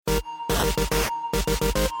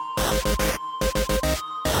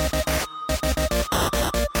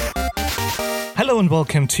Hello and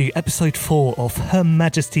welcome to episode 4 of Her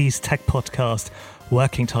Majesty's Tech Podcast,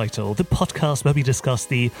 working title, the podcast where we discuss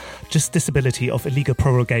the justiciability of illegal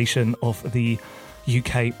prorogation of the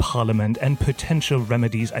UK Parliament and potential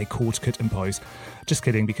remedies a court could impose. Just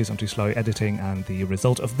kidding, because I'm too slow editing and the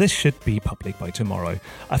result of this should be public by tomorrow.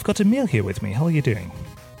 I've got Emil here with me. How are you doing?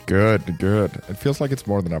 Good. It feels like it's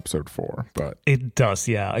more than episode 4, but... It does,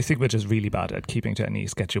 yeah. I think we're just really bad at keeping to any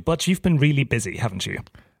schedule. But you've been really busy, haven't you?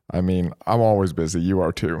 I mean, I'm always busy. You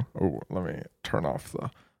are too. Oh, let me turn off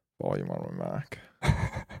the volume on my Mac.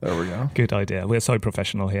 There we go. Good idea. We're so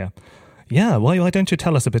professional here. Yeah, why don't you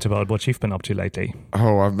tell us a bit about what you've been up to lately?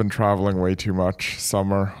 Oh, I've been traveling way too much.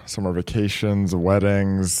 Summer vacations,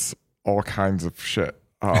 weddings, all kinds of shit.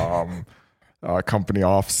 Company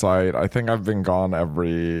offsite. I think I've been gone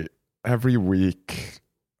every week,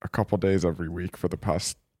 a couple days every week for the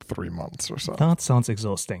past 3 months or so. That sounds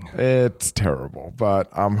exhausting. It's terrible, but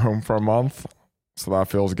I'm home for a month, so that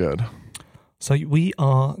feels good. So we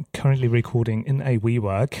are currently recording in a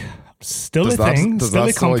WeWork. Still Does a thing, that still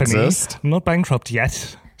a still company. exist? Not bankrupt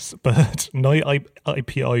yet, but no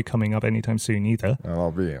IPO coming up anytime soon either.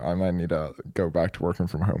 I might need to go back to working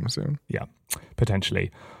from home soon. Yeah,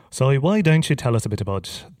 potentially. So why don't you tell us a bit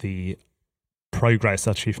about the progress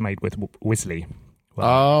that you've made with Wizzly?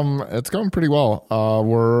 It's going pretty well.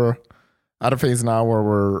 We're at a phase now where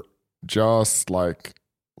we're just like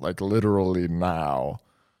literally now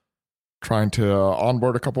trying to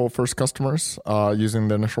onboard a couple of first customers using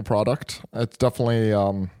the initial product. It's definitely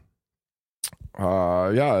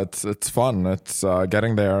it's fun. It's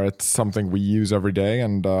getting there. It's something we use every day,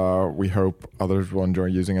 and we hope others will enjoy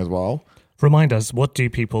using as well. Remind us, what do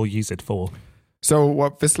people use it for? So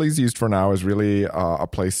what Wizzly is used for now is really a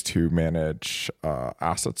place to manage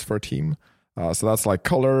assets for a team. So that's like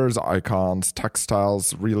colors, icons,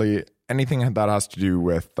 textiles, really anything that has to do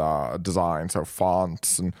with design. So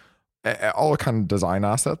fonts and all kind of design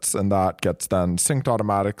assets. And that gets then synced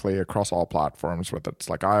automatically across all platforms, whether it's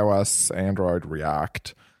like iOS, Android,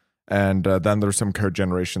 React. And then there's some code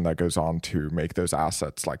generation that goes on to make those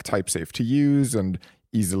assets like type safe to use and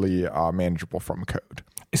easily manageable from code.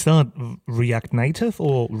 Is that React Native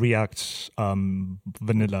or React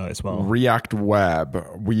Vanilla as well? React Web.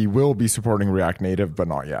 We will be supporting React Native, but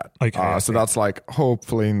not yet. Okay. So that's like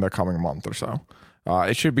hopefully in the coming month or so.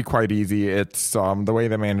 It should be quite easy. It's the way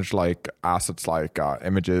they manage like assets like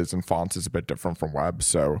images and fonts is a bit different from web.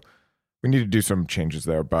 So we need to do some changes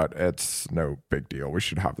there, but it's no big deal. We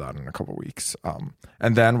should have that in a couple of weeks.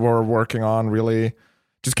 And then we're working on really...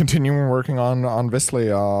 just continuing working on Wizzly.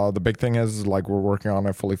 The big thing is like we're working on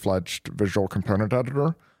a fully fledged visual component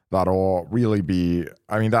editor. That'll really be,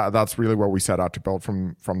 that's really what we set out to build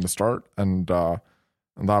from the start. And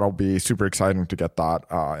that'll be super exciting to get that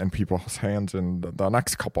in people's hands in the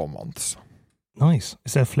next couple of months. Nice.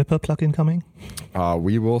 Is there a Flipper plugin coming?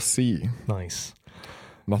 We will see. Nice.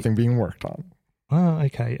 Nothing being worked on. Oh,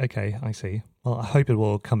 okay, I see. Well, I hope it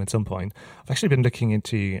will come at some point. I've actually been looking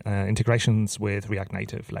into integrations with React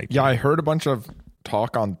Native lately. Yeah, I heard a bunch of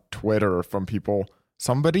talk on Twitter from people.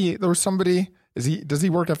 Does he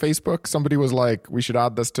work at Facebook? Somebody was like, we should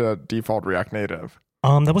add this to default React Native.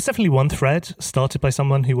 There was definitely one thread started by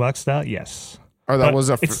someone who works there, yes. Oh, that was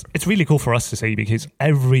it's really cool for us to see because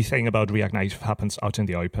everything about React Native happens out in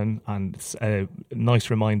the open, and it's a nice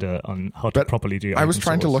reminder on how to properly do it. I was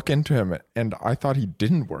trying to look into him, and I thought he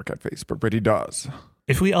didn't work at Facebook, but he does.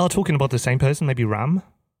 If we are talking about the same person, maybe Ram?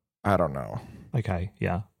 I don't know. Okay,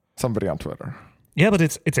 yeah. Somebody on Twitter. Yeah, but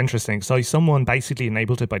it's interesting. So someone basically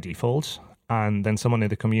enabled it by default, and then someone in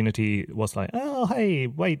the community was like, oh, hey,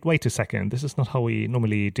 wait a second. This is not how we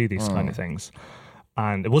normally do these kind of things.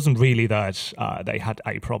 And it wasn't really that they had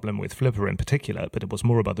a problem with Flipper in particular, but it was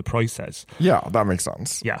more about the process. Yeah, that makes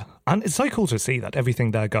sense. Yeah. And it's so cool to see that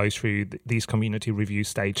everything there goes through these community review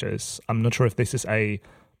stages. I'm not sure if this is a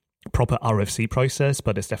proper RFC process,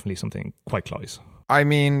 but it's definitely something quite close. I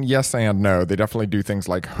mean, yes and no. They definitely do things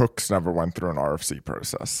like hooks never went through an RFC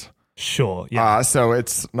process. Sure, yeah. So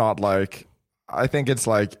it's not like... I think it's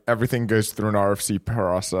like everything goes through an RFC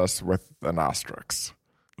process with an asterisk.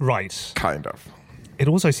 Right. Kind of. It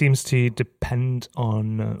also seems to depend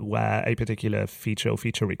on where a particular feature or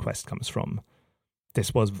feature request comes from.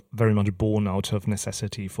 This was very much born out of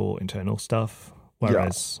necessity for internal stuff,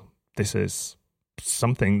 whereas this is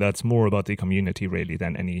something that's more about the community really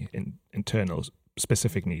than any internal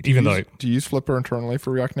specific need. Do you use Flipper internally for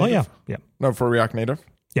React Native? Oh, yeah. No, for React Native?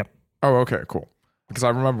 Yeah. Oh, okay, cool. Because I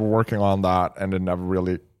remember working on that and it never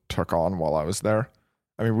really took on while I was there.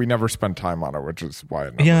 I mean, we never spent time on it, which is why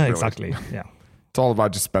it never exactly. Yeah. It's all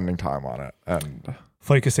about just spending time on it and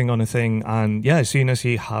focusing on a thing. And yeah, as soon as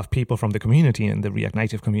you have people from the community, and the React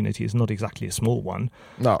Native community is not exactly a small one,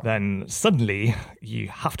 then suddenly you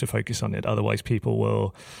have to focus on it. Otherwise, people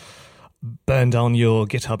will burn down your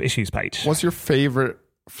GitHub issues page. What's your favorite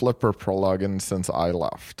Flipper plugin since I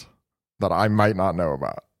left that I might not know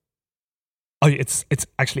about? Oh, it's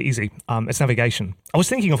actually easy. It's navigation. I was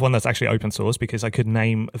thinking of one that's actually open source because I could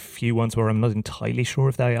name a few ones where I'm not entirely sure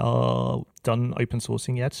if they are done open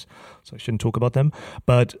sourcing yet, so I shouldn't talk about them.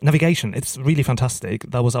 But navigation, it's really fantastic.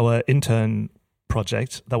 That was our intern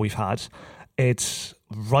project that we've had. It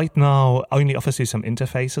right now only offers you some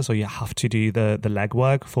interfaces, so you have to do the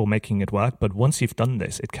legwork for making it work. But once you've done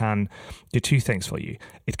this, it can do two things for you.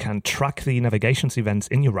 It can track the navigations events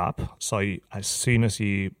in your app. So as soon as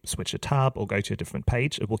you switch a tab or go to a different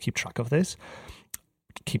page, it will keep track of this.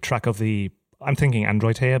 Keep track of I'm thinking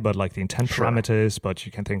Android here, but like the intent parameters, but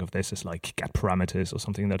you can think of this as like get parameters or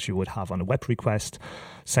something that you would have on a web request.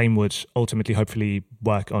 Same would ultimately hopefully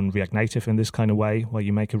work on React Native in this kind of way, where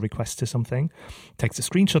you make a request to something, takes a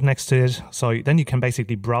screenshot next to it. So then you can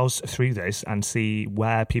basically browse through this and see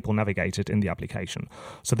where people navigated in the application.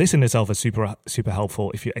 So this in itself is super, super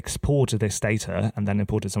helpful if you export this data and then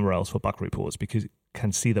import it somewhere else for bug reports, because you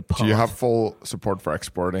can see the path. Do you have full support for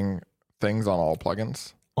exporting things on all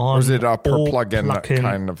plugins? Or is it a per plugin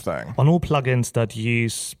kind of thing? On all plugins that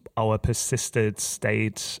use our persisted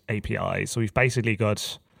state API. So we've basically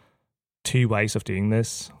got two ways of doing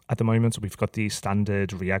this at the moment. So we've got the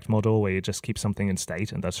standard React model where you just keep something in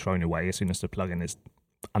state and that's thrown away as soon as the plugin is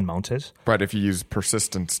unmounted. But if you use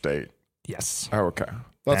persistent state. Yes. Oh, okay.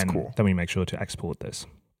 That's cool. Then we make sure to export this.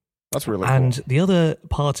 That's really cool. And the other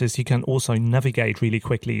part is you can also navigate really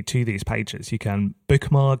quickly to these pages. You can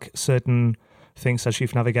bookmark certain things that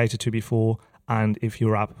you've navigated to before, and if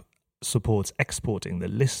your app supports exporting the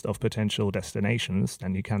list of potential destinations,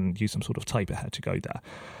 then you can use some sort of type ahead to go there.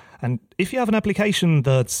 And if you have an application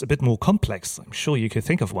that's a bit more complex, I'm sure you could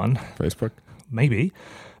think of one. Facebook? Maybe.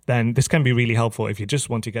 Then this can be really helpful if you just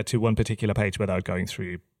want to get to one particular page without going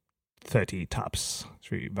through 30 tabs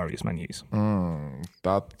through various menus.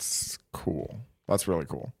 That's cool. That's really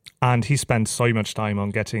cool. And he spent so much time on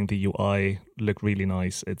getting the UI look really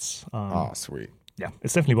nice. It's sweet. Yeah,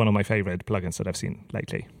 it's definitely one of my favorite plugins that I've seen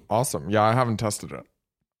lately. Awesome. Yeah, I haven't tested it.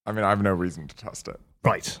 I mean, I have no reason to test it.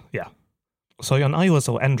 Right, yeah. So on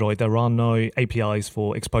iOS or Android, there are no APIs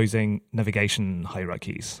for exposing navigation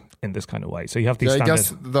hierarchies in this kind of way. So you have these standard... I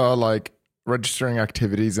guess the registering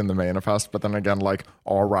activities in the manifest, but then again,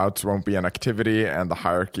 all routes won't be an activity and the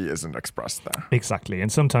hierarchy isn't expressed there. Exactly.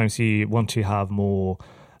 And sometimes you want to have more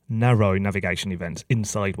narrow navigation events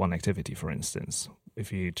inside one activity, for instance.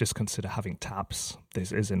 If you just consider having tabs,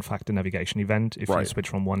 this is in fact a navigation event if you switch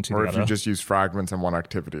from one to the other. Or if you just use fragments in one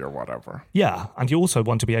activity or whatever. Yeah, and you also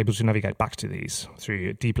want to be able to navigate back to these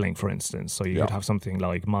through deep link, for instance. So you could have something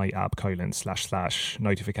like my app : /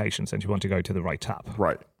 notifications, and you want to go to the right tab.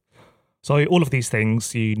 Right. So all of these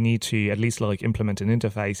things, you need to at least implement an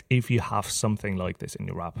interface if you have something like this in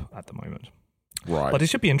your app at the moment. Right. But it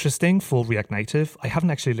should be interesting for React Native. I haven't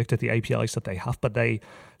actually looked at the APIs that they have, but they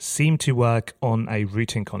seem to work on a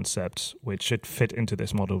routing concept, which should fit into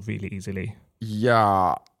this model really easily.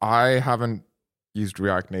 Yeah, I haven't used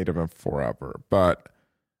React Native in forever, but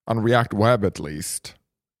on React Web at least,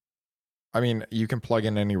 I mean, you can plug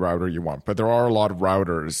in any router you want, but there are a lot of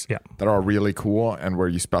routers that are really cool and where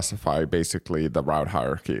you specify basically the route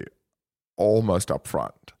hierarchy almost up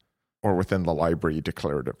front. Or within the library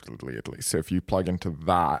declaratively, at least. So if you plug into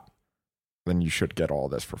that, then you should get all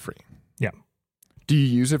this for free. Yeah. Do you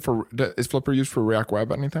use it is Flipper used for React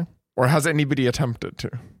Web anything? Or has anybody attempted to?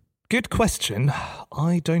 Good question.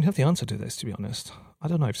 I don't have the answer to this, to be honest. I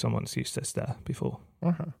don't know if someone's used this there before.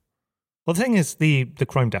 Uh-huh. Well, the thing is, the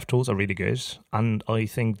Chrome DevTools are really good. And I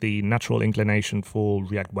think the natural inclination for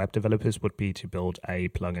React Web developers would be to build a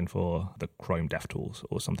plugin for the Chrome DevTools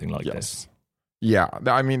or something like this. Yeah,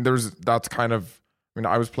 I mean, that's kind of,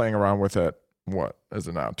 I was playing around with it, what is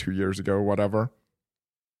it now, 2 years ago, whatever.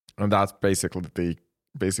 And that's basically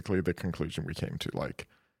the conclusion we came to.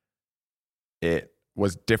 It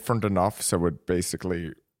was different enough, so it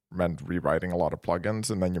basically meant rewriting a lot of plugins,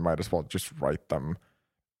 and then you might as well just write them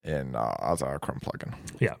in as a Chrome plugin.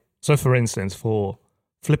 Yeah. So for instance, for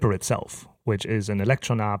Flipper itself, which is an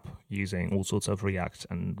Electron app using all sorts of React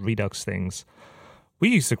and Redux things, we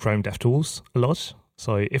use the Chrome DevTools a lot.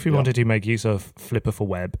 So if we wanted to make use of Flipper for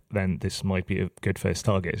web, then this might be a good first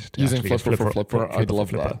target. Using Flipper for Flipper, I'd love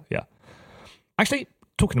that. Yeah. Actually,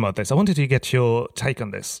 talking about this, I wanted to get your take on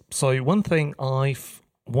this. So one thing I've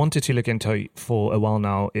wanted to look into for a while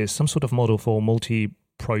now is some sort of model for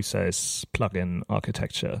process plugin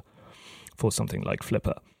architecture for something like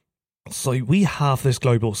Flipper. So we have this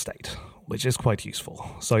global state, which is quite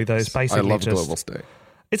useful. So there's basically I love global state.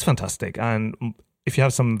 It's fantastic. And if you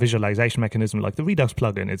have some visualization mechanism like the Redux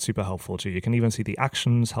plugin, it's super helpful too. You can even see the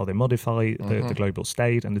actions, how they modify the global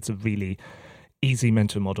state, and it's a really easy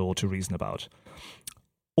mental model to reason about.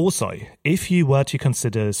 Also, if you were to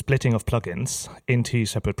consider splitting of plugins into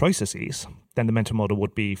separate processes, then the mental model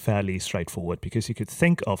would be fairly straightforward because you could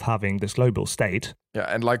think of having this global state. Yeah,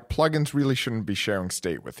 and like plugins really shouldn't be sharing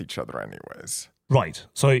state with each other anyways. Right.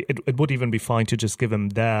 So it would even be fine to just give them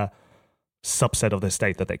their subset of the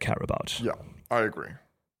state that they care about. Yeah, I agree.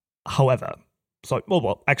 However,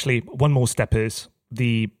 actually, one more step is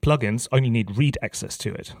the plugins only need read access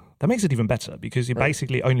to it. That makes it even better because you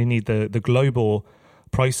basically only need the global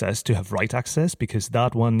process to have write access, because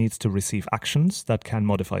that one needs to receive actions that can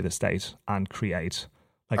modify the state and create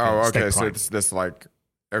a state prime. So it's this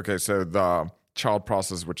so the child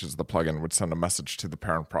process, which is the plugin, would send a message to the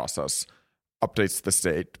parent process, updates the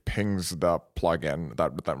state, pings the plugin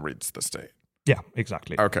that then reads the state. Yeah,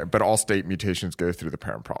 exactly. Okay, but all state mutations go through the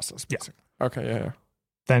parent process, basically. Yeah. Okay, yeah.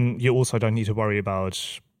 Then you also don't need to worry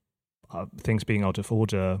about things being out of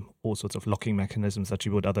order, all sorts of locking mechanisms that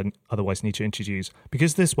you would otherwise need to introduce.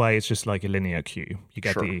 Because this way, it's just like a linear queue. You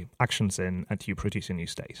get the actions in, and you produce a new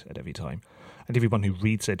state at every time. And everyone who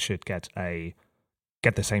reads it should get the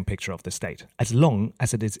same picture of the state, as long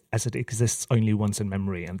as it exists only once in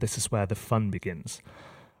memory. And this is where the fun begins,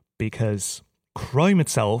 because Chrome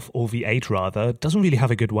itself, or V8 rather, doesn't really have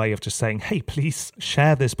a good way of just saying, hey, please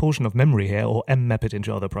share this portion of memory here or mmap it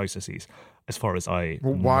into other processes, as far as I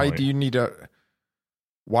know. Why do you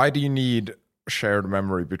need shared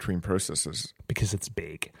memory between processes? Because it's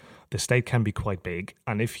big. The state can be quite big,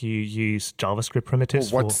 and if you use JavaScript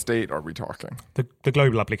primitives what state are we talking? The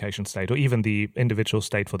global application state, or even the individual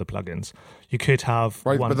state for the plugins, you could have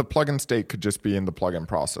but the plugin state could just be in the plugin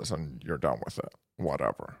process and you're done with it.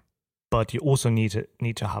 Whatever. But you also need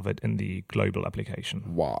to have it in the global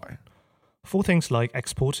application. Why? For things like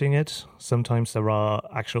exporting it, sometimes there are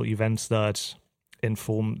actual events that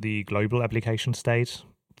inform the global application state.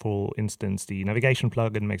 For instance, the navigation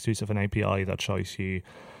plugin makes use of an API that shows you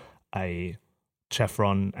a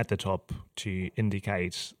chevron at the top to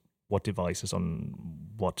indicate what device is on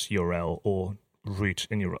what URL or route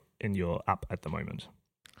in your app at the moment.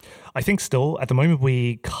 I think still, at the moment,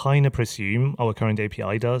 we kind of presume, our current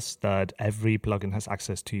API does, that every plugin has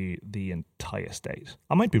access to the entire state.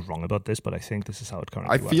 I might be wrong about this, but I think this is how it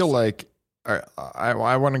currently works. I feel like,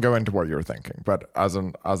 I want to go into what you're thinking, but as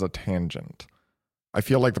a tangent, I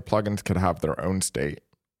feel like the plugins could have their own state,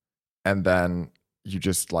 and then you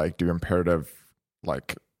just like do imperative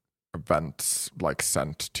like events like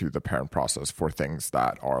sent to the parent process for things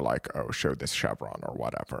that are like, oh, show this chevron or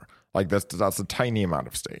whatever. Like that's a tiny amount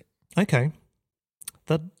of state. Okay.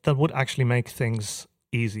 That would actually make things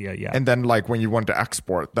easier, yeah. And then like when you want to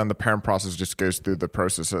export, then the parent process just goes through the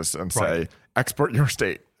processes and say, export your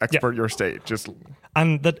state, your state.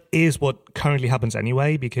 And that is what currently happens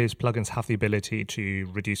anyway, because plugins have the ability to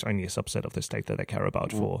reduce only a subset of the state that they care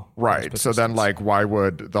about for. Right. So then like why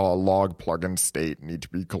would the log plugin state need to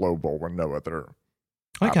be global when no other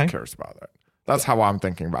app cares about it? That's how I'm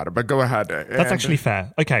thinking about it. But go ahead. That's actually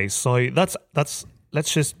fair. Okay, so let's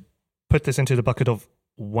just put this into the bucket of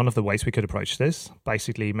one of the ways we could approach this.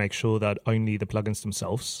 Basically, make sure that only the plugins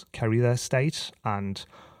themselves carry their state, and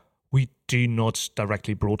we do not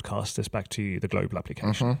directly broadcast this back to the global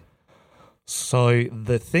application. So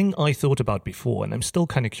the thing I thought about before, and I'm still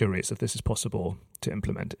kind of curious if this is possible to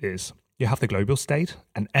implement, is you have the global state,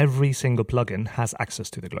 and every single plugin has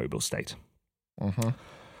access to the global state.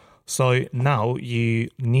 So now you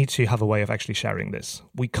need to have a way of actually sharing this.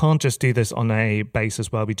 We can't just do this on a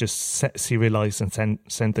basis where we just serialize and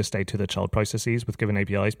send the state to the child processes with given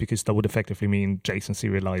APIs, because that would effectively mean JSON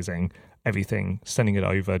serializing everything, sending it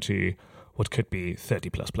over to what could be 30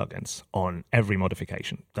 plus plugins on every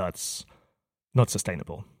modification. That's not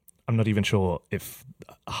sustainable. I'm not even sure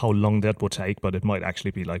how long that would take, but it might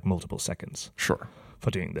actually be like multiple seconds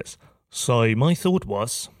for doing this. So my thought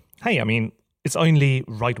was, hey, I mean, it's only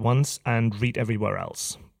write once and read everywhere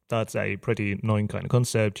else. That's a pretty annoying kind of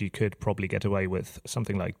concept. You could probably get away with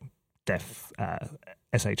something like def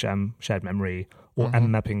SHM, shared memory, or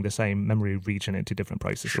mapping the same memory region into different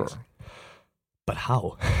processes. But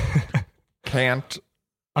how?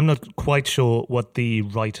 I'm not quite sure what the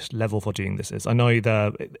right level for doing this is. I know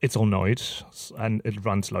that it's all Node and it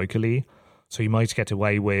runs locally, so you might get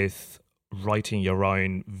away with writing your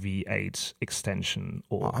own V8 extension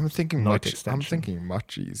or I'm thinking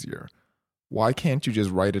much easier. Why can't you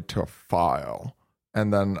just write it to a file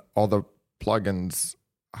and then all the plugins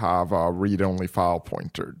have a read-only file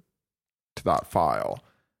pointer to that file.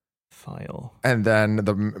 And then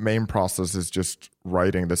the main process is just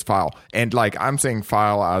writing this file. And like I'm saying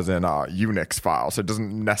file as in a Unix file. So it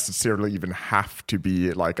doesn't necessarily even have to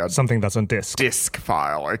be like a something that's on disk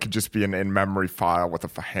file. It could just be an in-memory file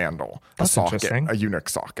with a handle, that's a socket, interesting. A Unix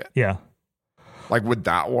socket. Yeah. Like would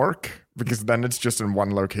that work? Because then it's just in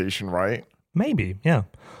one location, right? Maybe, yeah.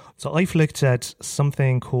 So I've looked at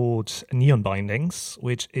something called Neon Bindings,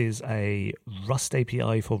 which is a Rust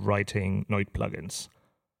API for writing Node plugins.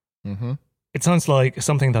 Mm-hmm. It sounds like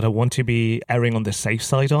something that I want to be erring on the safe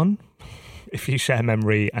side on. If you share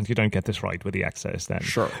memory and you don't get this right with the access, then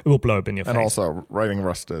sure, it will blow up in your face. And also, writing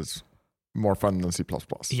Rust is more fun than C++.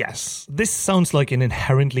 Yes. This sounds like an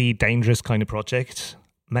inherently dangerous kind of project,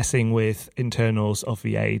 messing with internals of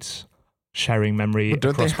V8, sharing memory But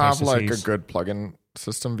don't they across have processes. like a good plugin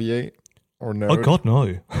system, V8 or no? Oh, God,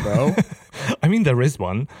 no. No? I mean, there is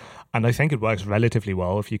one, and I think it works relatively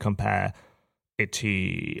well if you compare it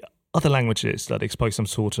to other languages that expose some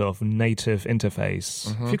sort of native interface.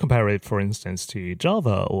 Mm-hmm. If you compare it, for instance, to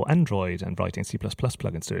Java or Android and writing C++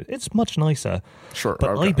 plugins to it, it's much nicer. Sure.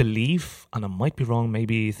 But okay. I believe, and I might be wrong,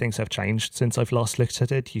 maybe things have changed since I've last looked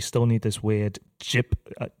at it. You still need this weird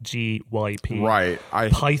GYP right.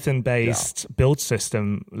 Python-based build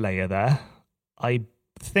system layer there. I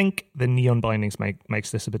think the Neon Bindings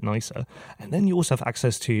makes this a bit nicer. And then you also have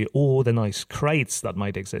access to all the nice crates that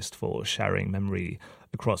might exist for sharing memory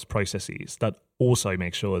across processes that also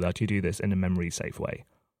make sure that you do this in a memory safe way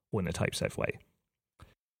or in a type safe way.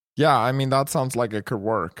 Yeah, I mean, that sounds like it could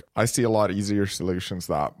work. I see a lot easier solutions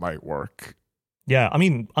that might work. Yeah, I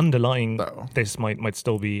mean, underlying this might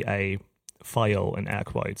still be a file in air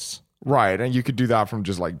quotes. Right, and you could do that from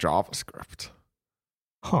just like JavaScript.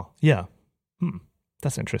 Huh, yeah.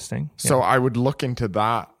 That's interesting. So yeah. I would look into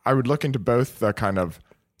that. I would look into both the kind of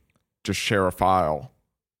just share a file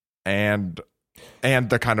and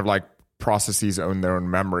the kind of like processes own their own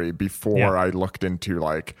memory before I looked into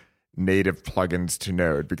like native plugins to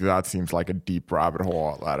Node, because that seems like a deep rabbit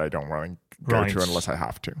hole that I don't want to go to unless I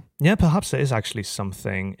have to. Yeah, perhaps there is actually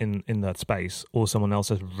something in that space, or someone else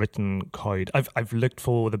has written code. I've looked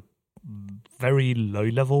for the very low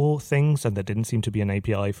level things, and there didn't seem to be an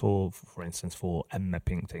API for instance, for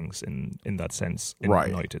mapping things in that sense in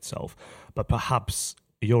Node itself. But perhaps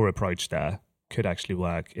your approach there could actually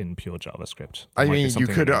work in pure JavaScript. I mean, you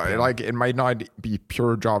could like it might not be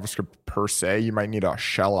pure JavaScript per se. You might need a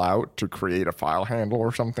shell out to create a file handle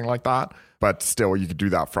or something like that. But still, you could do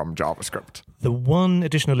that from JavaScript. The one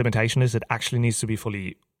additional limitation is it actually needs to be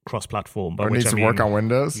fully cross-platform. Or it needs to work on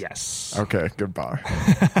Windows? Yes. Okay, goodbye.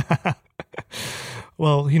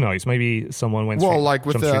 Well, who knows? Maybe someone went like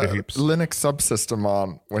with through the the hoops. Linux subsystem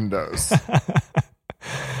on Windows.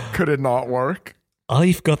 Could it not work?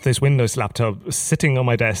 I've got this Windows laptop sitting on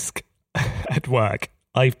my desk at work.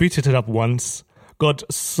 I've booted it up once, got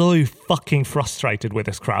so fucking frustrated with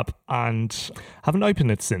this crap, and haven't opened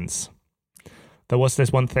it since. There was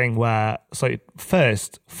this one thing where, so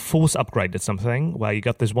first, Force upgraded something, where you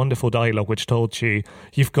got this wonderful dialogue which told you,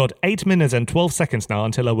 you've got 8 minutes and 12 seconds now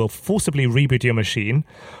until I will forcibly reboot your machine.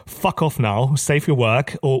 Fuck off now, save your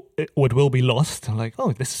work, or it will be lost. I'm like,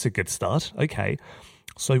 oh, this is a good start. Okay.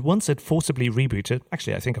 So once it forcibly rebooted,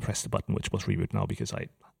 actually, I think I pressed the button, which was reboot now, because I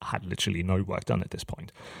had literally no work done at this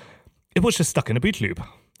point. It was just stuck in a boot loop.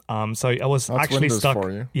 So I was actually Windows stuck.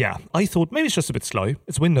 For you. Yeah, I thought maybe it's just a bit slow.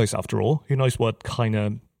 It's Windows after all. Who knows what kind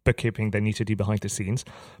of bookkeeping they need to do behind the scenes.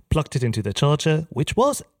 Plugged it into the charger, which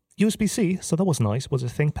was USB-C, so that was nice. It was a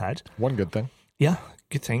ThinkPad. One good thing. Yeah,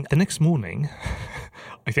 good thing. The next morning,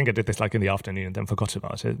 I think I did this like in the afternoon and then forgot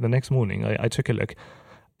about it. The next morning, I took a look.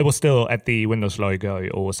 It was still at the Windows logo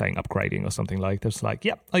or saying upgrading or something like this. Like,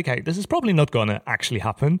 yeah, okay, this is probably not going to actually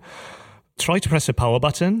happen. Tried to press the power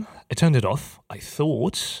button. It turned it off. I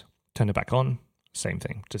thought, turned it back on. Same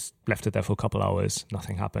thing. Just left it there for a couple hours.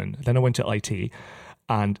 Nothing happened. Then I went to IT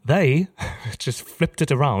and they just flipped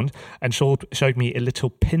it around and showed me a little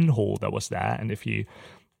pinhole that was there. And if you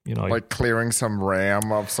know... Like clearing some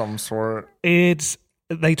RAM of some sort?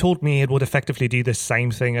 They told me it would effectively do the same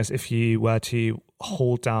thing as if you were to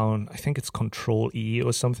hold down, I think it's Control-E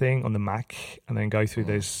or something on the Mac, and then go through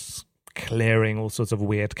this clearing all sorts of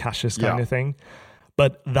weird caches kind of thing.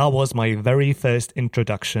 But that was my very first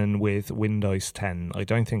introduction with Windows 10. I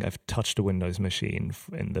don't think I've touched a Windows machine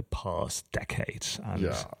in the past decade.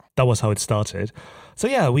 And that was how it started. So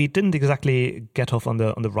yeah, we didn't exactly get off on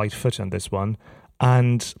the right foot on this one.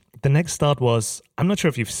 And the next start was, I'm not sure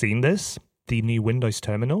if you've seen this, the new Windows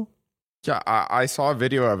terminal. Yeah, I saw a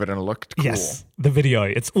video of it and it looked cool. Yes, the video.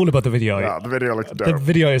 It's all about the video. Yeah, the video looks dope. The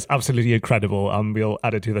video is absolutely incredible. We'll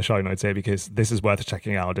add it to the show notes here because this is worth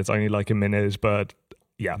checking out. It's only like a minute, but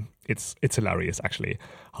yeah, it's hilarious actually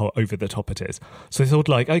how over the top it is. So I thought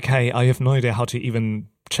like, okay, I have no idea how to even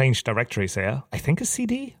change directories here. I think a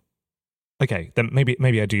CD. Okay, then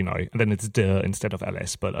maybe I do know. And then it's dir instead of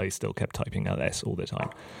ls, but I still kept typing ls all the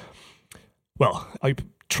time. Well, I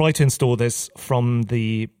tried to install this from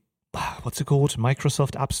the what's it called?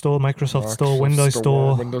 Microsoft App Store, Microsoft Store, Windows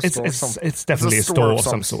Store. It's definitely a store of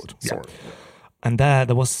some sort. Yeah. And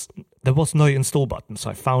there was no install button. So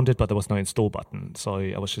I found it, but there was no install button. So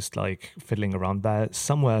I was just like fiddling around there.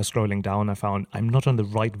 Somewhere scrolling down, I found I'm not on the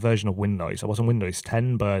right version of Windows. I was on Windows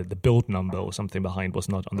 10, but the build number or something behind was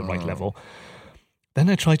not on the right level. Then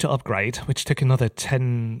I tried to upgrade, which took another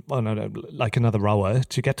another hour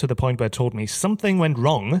to get to the point where it told me something went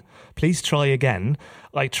wrong. Please try again.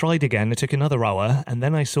 I tried again. It took another hour. And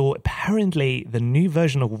then I saw apparently the new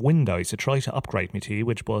version of Windows to try to upgrade me to,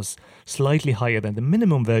 which was slightly higher than the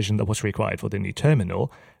minimum version that was required for the new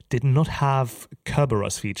terminal, did not have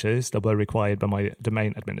Kerberos features that were required by my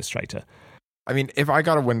domain administrator. I mean, if I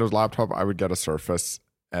got a Windows laptop, I would get a Surface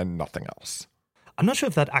and nothing else. I'm not sure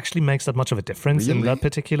if that actually makes that much of a difference in that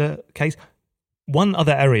particular case. One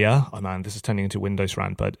other area, oh man, this is turning into Windows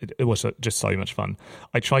rant, but it was just so much fun.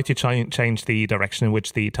 I tried to change the direction in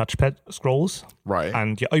which the touchpad scrolls. Right.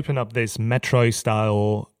 And you open up this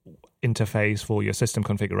Metro-style interface for your system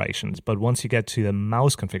configurations. But once you get to the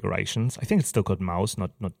mouse configurations, I think it's still called mouse,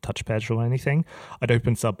 not touchpad or anything. It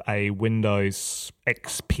opens up a Windows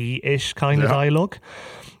XP-ish kind of dialogue.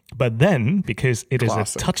 But then, because it is a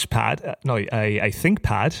touchpad, a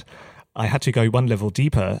ThinkPad, I had to go one level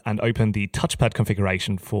deeper and open the touchpad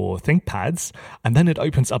configuration for ThinkPads. And then it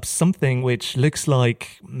opens up something which looks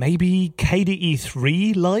like maybe KDE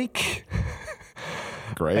 3-like.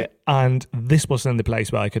 Great. And this was in the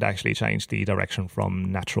place where I could actually change the direction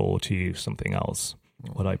from natural to something else,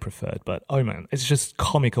 what I preferred. But oh man, it's just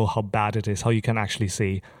comical how bad it is, how you can actually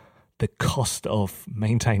see the cost of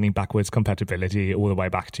maintaining backwards compatibility all the way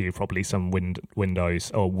back to probably some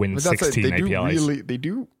Windows or Win16 APIs. They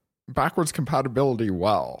do backwards compatibility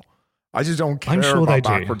well. I just don't care about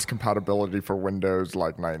backwards compatibility for Windows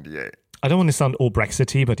like 98. I don't want to sound all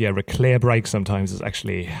Brexity, but yeah, a clear break sometimes is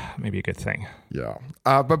actually maybe a good thing. Yeah.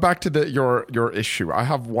 But back to your issue. I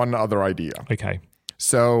have one other idea. Okay.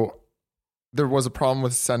 So there was a problem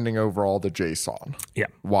with sending over all the JSON. Yeah.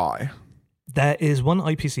 Why? There is one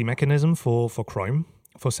IPC mechanism for Chrome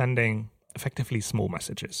for sending effectively small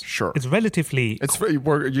messages. Sure. It's relatively... It's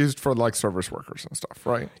used for like service workers and stuff,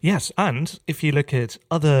 right? Yes, and if you look at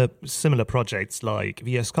other similar projects like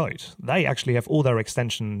VS Code, they actually have all their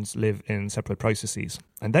extensions live in separate processes,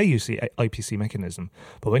 and they use the IPC mechanism.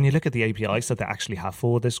 But when you look at the APIs that they actually have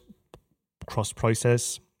for this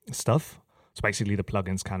cross-process stuff, so basically the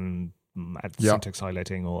plugins can add syntax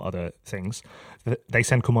highlighting or other things, they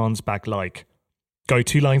send commands back like, go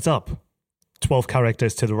 2 lines up, 12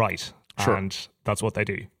 characters to the right. Sure. And that's what they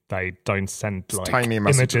do. They don't send like tiny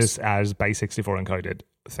images as base64 encoded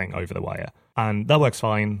thing over the wire. And that works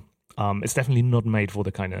fine. It's definitely not made for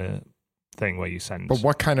the kind of thing where you send. But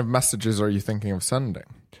what kind of messages are you thinking of sending?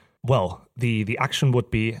 Well, the action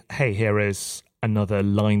would be, hey, here is another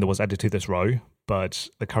line that was added to this row. But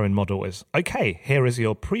the current model is, okay, here is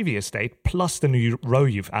your previous state plus the new row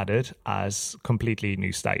you've added as completely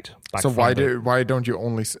new state. So why don't you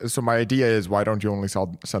only... So my idea is, why don't you only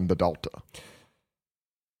send the delta?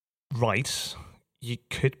 Right. You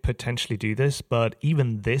could potentially do this, but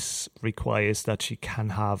even this requires that you can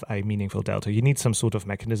have a meaningful delta. You need some sort of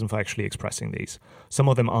mechanism for actually expressing these. Some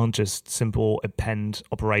of them aren't just simple append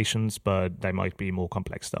operations, but they might be more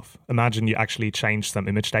complex stuff. Imagine you actually change some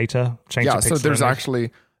image data. So there's there's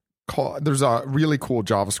a really cool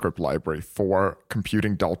JavaScript library for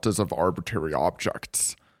computing deltas of arbitrary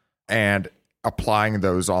objects and applying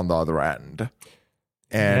those on the other end.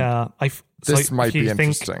 And this might be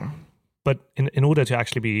interesting. But in order to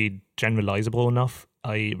actually be generalizable enough,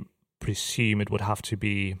 I presume it would have to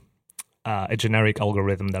be a generic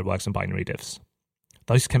algorithm that works in binary diffs.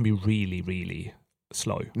 Those can be really, really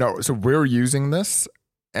slow. No, so we're using this,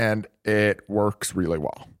 and it works really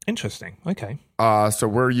well. Interesting. Okay. So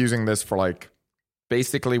we're using this for like,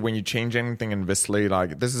 basically when you change anything in Visly,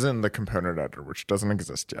 like this is in the component editor, which doesn't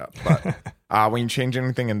exist yet. But when you change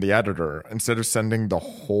anything in the editor, instead of sending the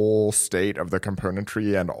whole state of the component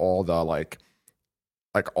tree and all the like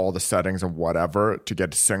all the settings and whatever to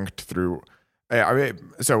get synced through.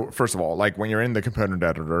 So first of all, like when you're in the component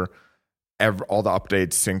editor all the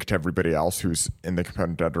updates sync to everybody else who's in the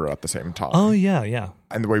component editor at the same time. Oh, yeah.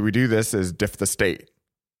 And the way we do this is diff the state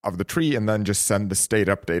of the tree and then just send the state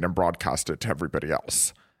update and broadcast it to everybody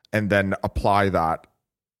else. And then apply that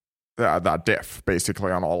diff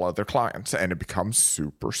basically on all other clients. And it becomes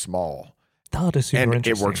super small. That is super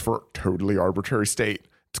interesting. And it works for totally arbitrary state.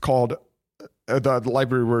 It's called, the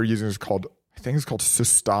library we're using is called, I think it's called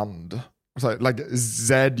Zustand. It's like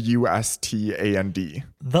Zustand.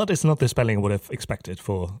 That is not the spelling I would have expected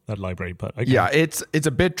for that library, but okay. Yeah, it's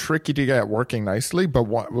a bit tricky to get working nicely, but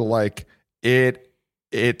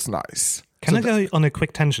it's nice. Can I go on a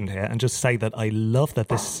quick tangent here and just say that I love that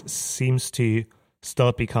this seems to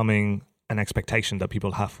start becoming an expectation that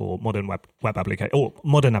people have for modern web applications or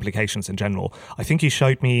modern applications in general. I think you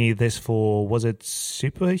showed me this for, was it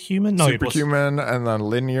Superhuman? No, Superhuman and then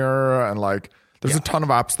Linear and there's a ton of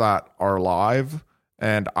apps that are live,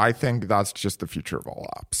 and I think that's just the future of all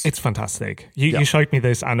apps. It's fantastic. You showed me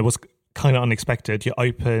this, and it was kind of unexpected. You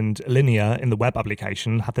opened Linear in the web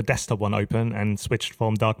application, had the desktop one open, and switched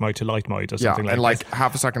from dark mode to light mode or something like that. And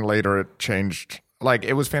half a second later, it changed.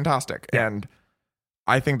 It was fantastic. Yeah. And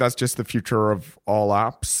I think that's just the future of all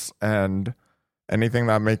apps, and anything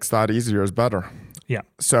that makes that easier is better. Yeah.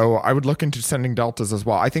 So I would look into sending deltas as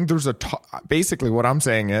well. I think there's basically what I'm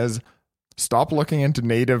saying is, stop looking into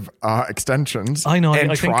native extensions. I know,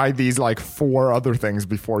 and try these 4 other things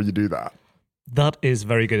before you do that. That is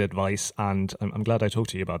very good advice, and I'm glad I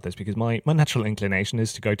talked to you about this because my natural inclination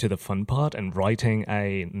is to go to the fun part, and writing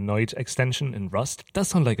a Node extension in Rust does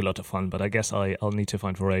sound like a lot of fun, but I guess I'll need to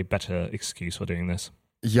find for a better excuse for doing this.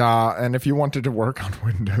 Yeah, and if you wanted to work on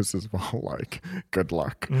Windows as well, good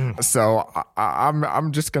luck. So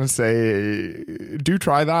I'm just going to say, do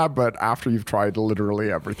try that, but after you've tried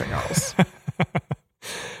literally everything else.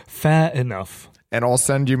 Fair enough. And I'll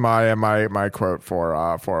send you my quote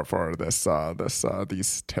for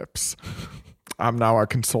these tips. I'm now a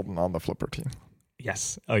consultant on the Flipper team.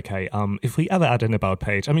 Yes. Okay. If we ever add an about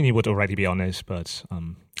page, I mean, you would already be on it, but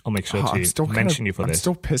I'll make sure to mention you for this. I'm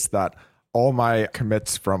still pissed that all my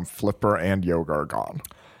commits from Flipper and Yoga are gone.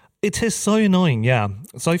 It is so annoying, yeah.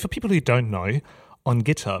 So for people who don't know, on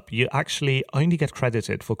GitHub, you actually only get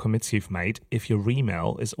credited for commits you've made if your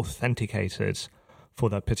email is authenticated for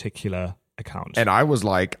that particular account. And I was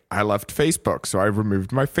I left Facebook, so I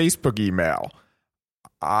removed my Facebook email.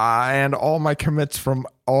 And all my commits from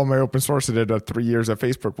all my open source I did at 3 years at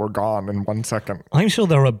Facebook were gone in 1 second. I'm sure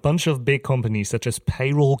there are a bunch of big companies that just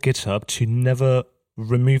payroll GitHub to never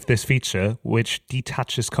remove this feature, which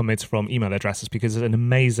detaches commits from email addresses because it's an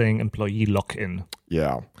amazing employee lock-in.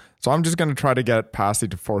 Yeah. So I'm just going to try to get Passy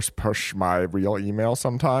to force push my real email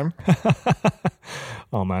sometime.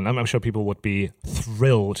 Oh man, I'm sure people would be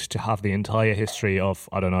thrilled to have the entire history of,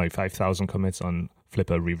 5,000 commits on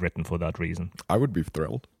Flipper rewritten for that reason. I would be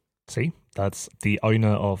thrilled. See, that's the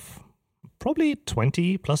owner of probably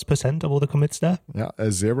 20+% of all the commits there. Yeah,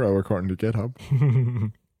 a 0 according to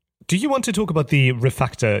GitHub. Do you want to talk about the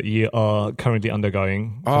refactor you are currently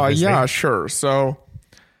undergoing? Yeah, sure. So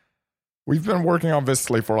we've been working on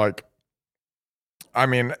Vistly for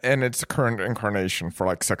in its current incarnation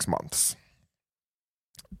for 6 months.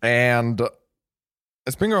 And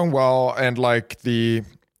it's been going well. And the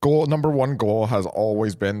number one goal has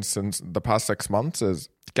always been since the past 6 months is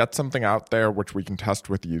get something out there which we can test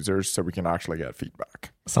with users so we can actually get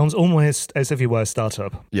feedback. Sounds almost as if you were a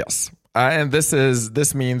startup. Yes. And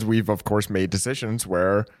this means we've, of course, made decisions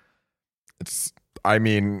where it's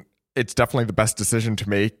definitely the best decision to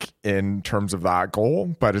make in terms of that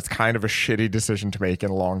goal, but it's kind of a shitty decision to make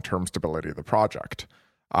in long-term stability of the project.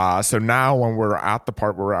 So now when we're at the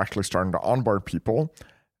part where we're actually starting to onboard people,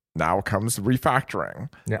 now comes refactoring.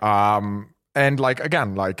 Yeah. And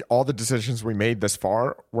again, all the decisions we made this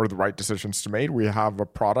far were the right decisions to make. We have a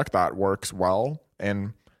product that works well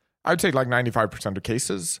in, I would say 95% of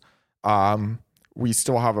cases. We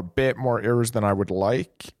still have a bit more errors than I would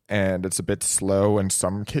like, and it's a bit slow in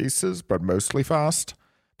some cases, but mostly fast.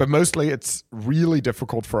 But mostly it's really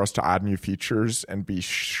difficult for us to add new features and be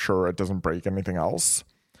sure it doesn't break anything else.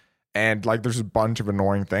 And there's a bunch of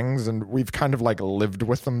annoying things, and we've kind of lived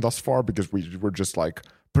with them thus far because we were just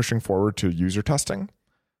pushing forward to user testing.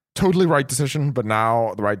 Totally right decision, but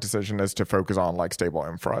now the right decision is to focus on stable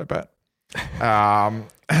infra a bit.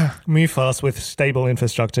 Move fast with stable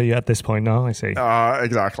infrastructure at this point now, I see.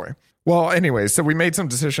 Exactly. Well, anyway, so we made some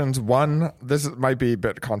decisions. One, this might be a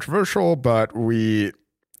bit controversial, but we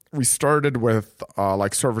started with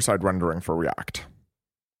server-side rendering for React.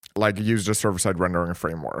 Used a server-side rendering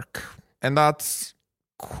framework. And that's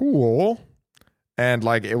cool. And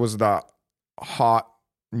it was the hot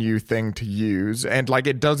new thing to use. And like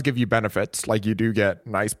it does give you benefits. Like you do get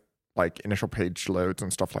nice like initial page loads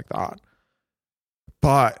and stuff like that.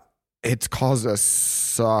 But it's caused us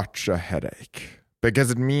such a headache because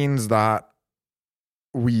it means that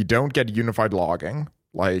we don't get unified logging.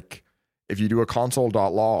 Like if you do a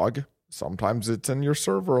console.log, sometimes it's in your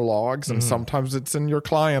server logs and sometimes it's in your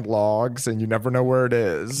client logs and you never know where it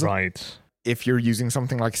is. Right. If you're using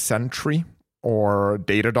something like Sentry or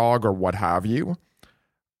Datadog or what have you,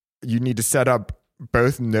 you need to set up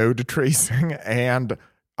both node tracing and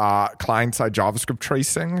client-side JavaScript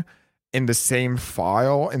tracing in the same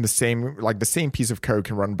file, in the same piece of code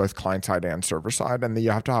can run both client-side and server-side. And then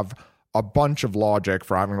you have to have a bunch of logic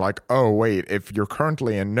for having like, oh, wait, if you're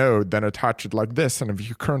currently in Node, then attach it like this. And if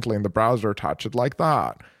you're currently in the browser, attach it like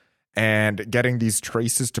that. And getting these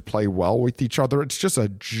traces to play well with each other, it's just a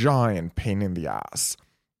giant pain in the ass.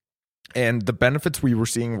 And the benefits we were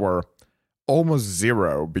seeing were almost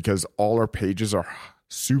zero because all our pages are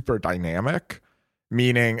super dynamic,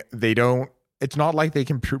 meaning it's not like they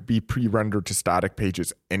can be pre-rendered to static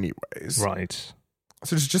pages anyways. Right.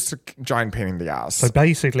 So it's just a giant pain in the ass. So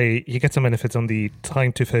basically, you get some benefits on the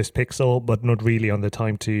time to first pixel, but not really on the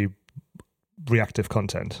time to reactive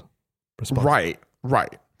content response.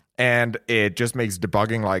 Right. And it just makes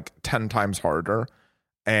debugging like 10 times harder.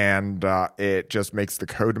 And it just makes the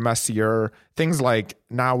code messier. Things like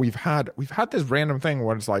now we've had this random thing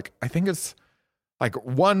where it's like, I think it's like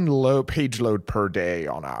one page load per day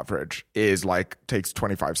on average is like takes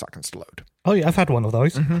 25 seconds to load. Oh yeah, I've had one of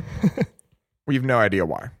those. We have no idea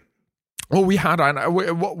why. Well,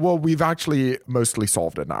 we've actually mostly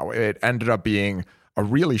solved it now. It ended up being a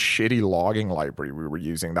really shitty logging library we were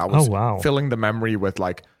using that was filling the memory with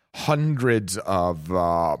like hundreds of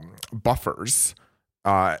buffers.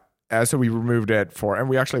 So we removed it and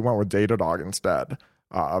we actually went with Datadog instead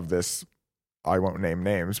of this, I won't name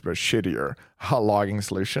names, but shittier logging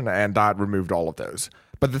solution. And that removed all of those.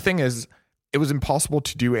 But the thing is, it was impossible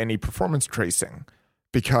to do any performance tracing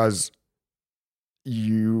because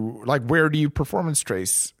where do you performance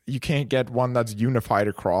trace? You can't get one that's unified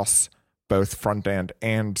across both front end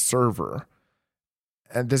and server.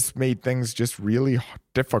 And this made things just really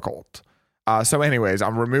difficult. So anyways,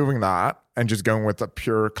 I'm removing that and just going with a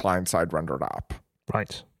pure client-side rendered app.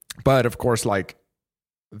 Right. But of course, like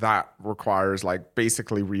that requires like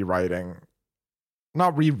basically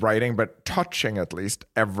not rewriting, but touching at least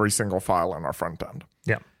every single file in our front end.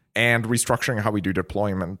 Yeah. And restructuring how we do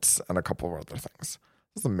deployments and a couple of other things.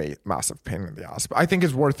 It's a massive pain in the ass, but I think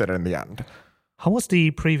it's worth it in the end. How was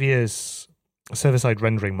the previous server-side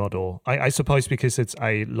rendering model? I suppose because it's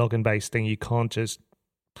a login-based thing, you can't just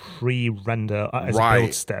pre-render as a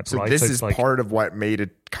build step, so right? This is like part of what made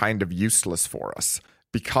it kind of useless for us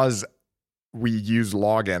because we use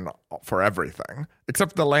login for everything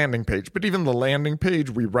except the landing page. But even the landing page,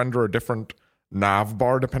 we render a different nav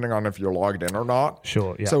bar depending on if you're logged in or not.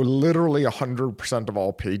 Sure, yeah. So literally 100% of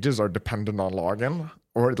all pages are dependent on login,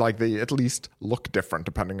 or like they at least look different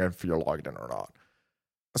depending on if you're logged in or not.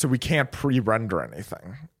 So we can't pre-render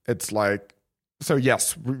anything. It's like, so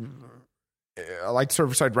yes, like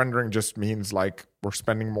server-side rendering just means like we're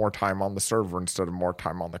spending more time on the server instead of more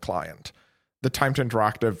time on the client. The time to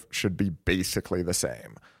interactive should be basically the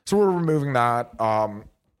same. So we're removing that.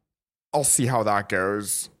 I'll see how that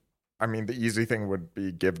goes. I mean, the easy thing would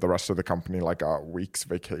be give the rest of the company like a week's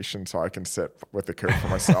vacation so I can sit with the code for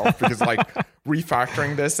myself because like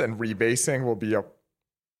refactoring this and rebasing will be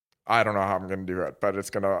I don't know how I'm going to do it, but it's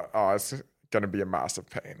going to be a massive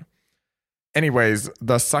pain. Anyways,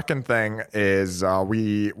 the second thing is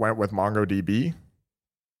we went with MongoDB.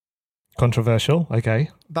 Controversial, okay.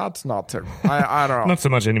 That's not too, I don't know. Not so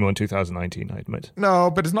much anymore in 2019, I admit.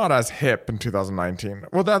 No, but it's not as hip in 2019.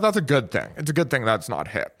 Well, that's a good thing. It's a good thing that's not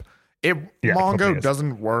hip. Mongo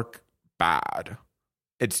doesn't work bad.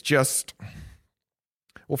 It's just,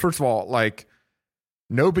 well, first of all, like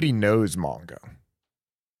nobody knows Mongo.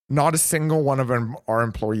 Not a single one of our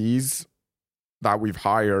employees that we've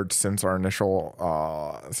hired since our initial,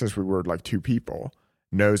 since we were like 2 people,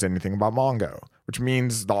 knows anything about Mongo, which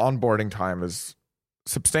means the onboarding time is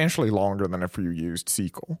substantially longer than if you used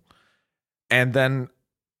SQL. And then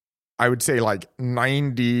I would say like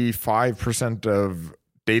 95% of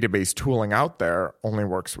database tooling out there only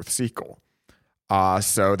works with SQL.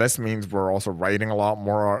 So this means we're also writing a lot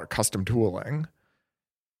more custom tooling.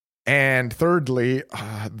 And thirdly,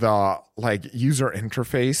 the like user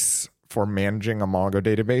interface for managing a Mongo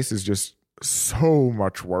database is just so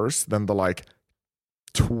much worse than the like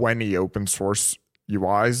 20 open source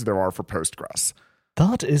UIs there are for Postgres.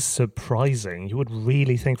 That is surprising. You would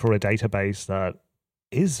really think for a database that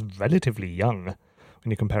is relatively young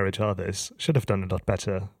when you compare it to others. Should have done a lot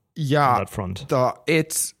better on that front.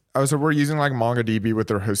 So we're using like MongoDB with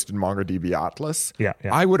their hosted MongoDB Atlas. Yeah.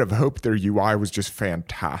 I would have hoped their UI was just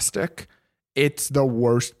fantastic. It's the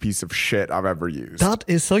worst piece of shit I've ever used. That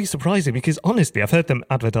is so surprising because honestly, I've heard them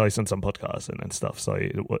advertise on some podcasts and stuff. So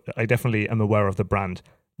I definitely am aware of the brand.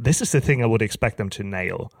 This is the thing I would expect them to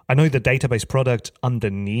nail. I know the database product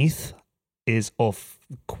underneath is of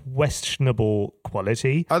questionable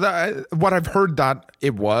quality. What I've heard that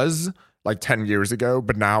it was like 10 years ago,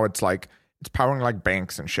 but now it's like, it's powering like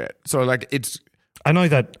banks and shit. So like I know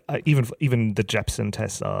that even the Jepsen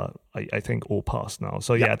tests are, I think, all passed now.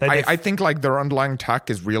 So yeah, I think like their underlying tech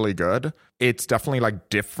is really good. It's definitely like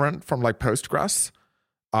different from like Postgres,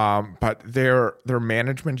 but their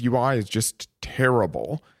management UI is just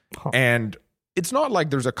terrible. And it's not like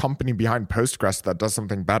there's a company behind Postgres that does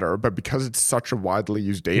something better, but because it's such a widely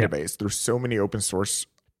used database, there's so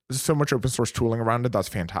much open source tooling around it that's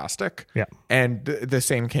fantastic. Yeah, and the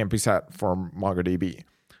same can't be said for MongoDB.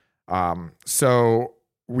 So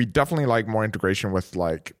we definitely like more integration with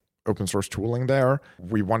like open source tooling there.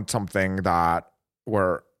 We want something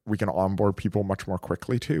where we can onboard people much more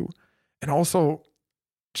quickly to. And also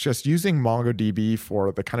just using MongoDB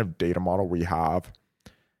for the kind of data model we have,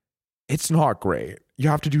 it's not great. You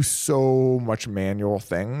have to do so much manual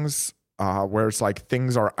things, where it's like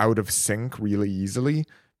things are out of sync really easily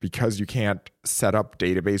because you can't set up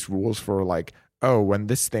database rules for like, oh, when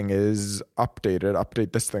this thing is updated,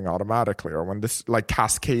 update this thing automatically, or when this like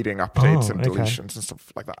cascading updates and deletions and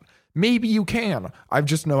stuff like that. Maybe you can. I've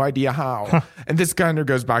just no idea how. And this kind of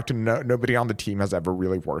goes back to nobody on the team has ever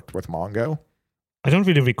really worked with Mongo. I don't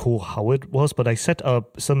really recall how it was, but I set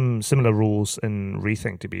up some similar rules in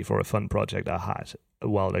RethinkDB for a fun project I had a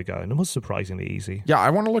while ago, and it was surprisingly easy. Yeah,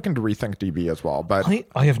 I want to look into RethinkDB as well, but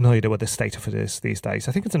I have no idea what the state of it is these days.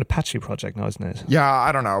 I think it's an Apache project now, isn't it? Yeah,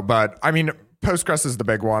 I don't know, but I mean, Postgres is the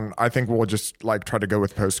big one. I think we'll just like try to go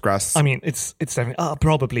with Postgres. I mean, it's definitely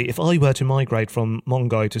probably if I were to migrate from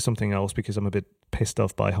Mongo to something else because I'm a bit pissed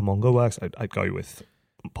off by how Mongo works, I'd go with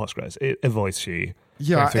Postgres. It avoids you.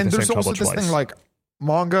 Yeah, and there's also this thing like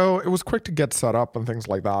Mongo, it was quick to get set up and things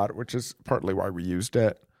like that, which is partly why we used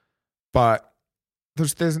it. But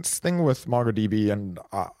there's this thing with MongoDB, and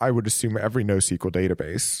I would assume every NoSQL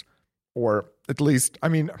database, or at least, I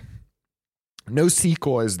mean,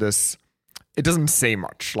 NoSQL is this, it doesn't say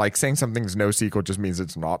much. Like saying something's NoSQL just means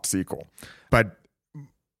it's not SQL. But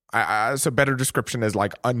so better description is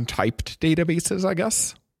like untyped databases, I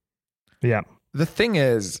guess. Yeah. The thing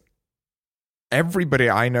is, everybody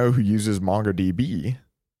I know who uses MongoDB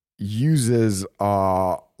uses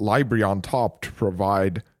a library on top to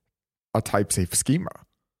provide a type-safe schema.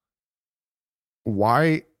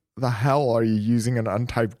 Why the hell are you using an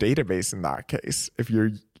untyped database in that case if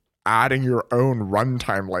you're adding your own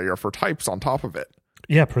runtime layer for types on top of it?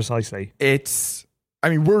 Yeah, precisely.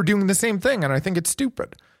 We're doing the same thing, and I think it's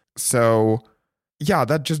stupid. So, yeah,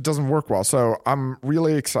 that just doesn't work well. So I'm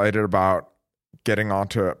really excited about getting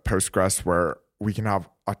onto Postgres, where we can have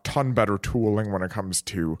a ton better tooling when it comes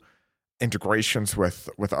to integrations with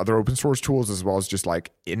other open source tools, as well as just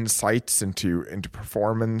like insights into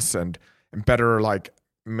performance and better like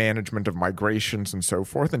management of migrations and so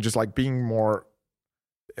forth, and just like being more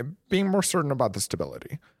certain about the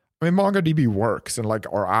stability. I mean, MongoDB works, and like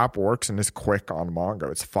our app works and is quick on Mongo.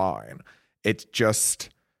 It's fine. It's just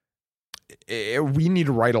we need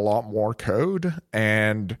to write a lot more code,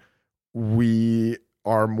 and we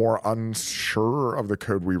are more unsure of the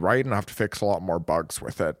code we write and have to fix a lot more bugs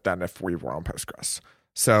with it than if we were on Postgres.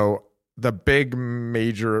 So the big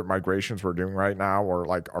major migrations we're doing right now, or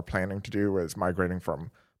like are planning to do, is migrating from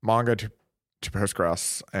Mongo to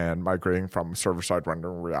Postgres and migrating from server-side rendered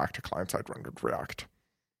React to client-side rendered React.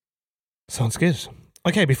 Sounds good.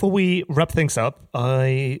 Okay, before we wrap things up,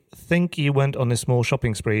 I think you went on a small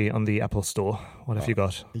shopping spree on the Apple Store. What have you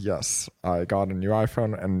got? Yes, I got a new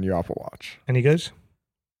iPhone and a new Apple Watch. Any good?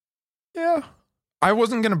 Yeah. I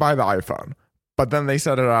wasn't going to buy the iPhone, but then they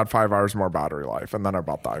said it had 5 hours more battery life, and then I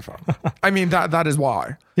bought the iPhone. I mean, that is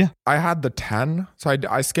why. Yeah. I had the 10, so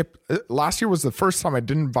I skipped. Last year was the first time I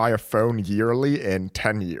didn't buy a phone yearly in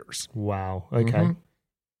 10 years. Wow. Okay. Mm-hmm.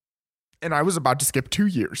 And I was about to skip 2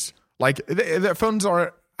 years. Like, the phones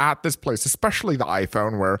are at this place, especially the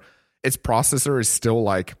iPhone, where its processor is still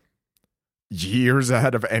like years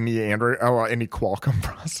ahead of any Android or any Qualcomm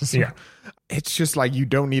processor. Yeah. It's just like you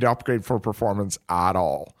don't need to upgrade for performance at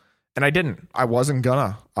all. And I didn't. I wasn't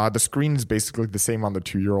gonna. The screen is basically the same on the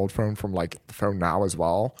 2-year-old phone from like the phone now as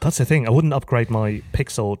well. That's the thing. I wouldn't upgrade my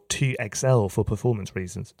Pixel 2 XL for performance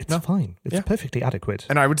reasons. It's fine. It's perfectly adequate.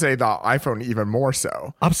 And I would say the iPhone even more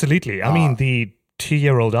so. Absolutely. I mean, the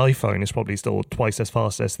 2-year-old iPhone is probably still twice as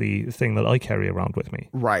fast as the thing that I carry around with me.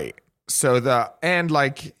 Right. So the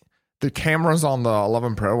cameras on the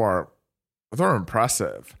 11 Pro they're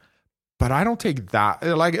impressive, but I don't take that,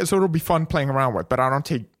 like, so it'll be fun playing around with, but I don't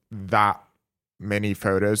take that many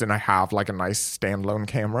photos, and I have like a nice standalone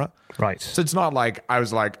camera. Right. So it's not like I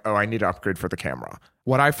was like, oh, I need to upgrade for the camera.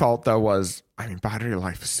 What I felt though was, I mean, battery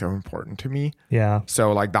life is so important to me. Yeah.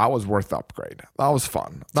 So like that was worth the upgrade. That was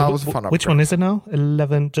fun. So That was a fun upgrade. Which one is it now?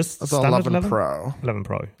 11, just The standard 11 Pro. 11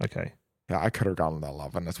 Pro, okay. Yeah, I could have gotten the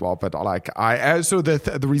 11 as well, but like so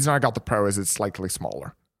the reason I got the Pro is it's slightly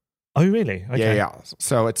smaller. Oh, really? Okay. Yeah.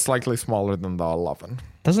 So it's slightly smaller than the 11.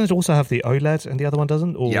 Doesn't it also have the OLED and the other one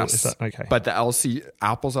doesn't? Or Yes. Is that, okay. But the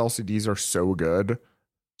Apple's LCDs are so good,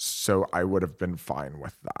 so I would have been fine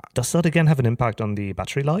with that. Does that again have an impact on the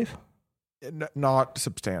battery life? Not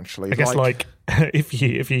substantially. I guess like if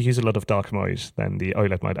you use a lot of dark mode, then the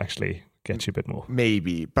OLED might actually get you a bit more.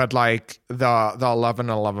 Maybe, but like the 11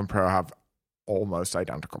 and 11 Pro have almost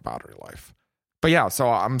identical battery life. But yeah, so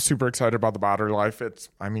I'm super excited about the battery life. It's,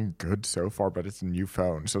 I mean, good so far, but it's a new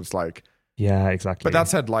phone, so it's like, yeah, exactly. But that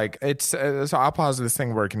said, like, it's so Apple has this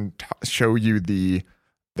thing where it can show you the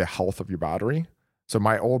health of your battery. So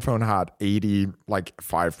my old phone had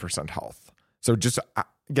 5% health. So just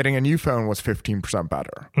getting a new phone was 15%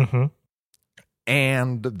 better. Mm-hmm.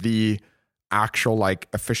 And the actual like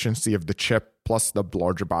efficiency of the chip plus the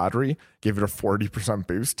larger battery gave it a 40%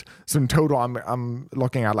 boost. So in total, I'm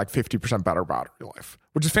looking at like 50% better battery life,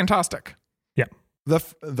 which is fantastic. Yeah.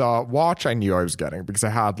 The watch I knew I was getting because I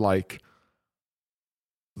had like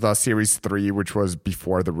the Series 3, which was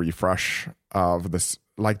before the refresh of this,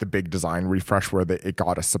 like the big design refresh where it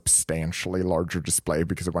got a substantially larger display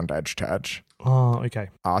because it went edge to edge. Oh, okay.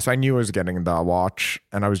 So I knew I was getting the watch,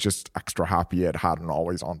 and I was just extra happy it had an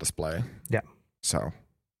always on display. Yeah. So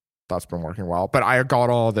that's been working well. But I got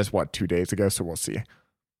all this, 2 days ago, so we'll see.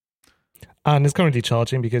 And it's currently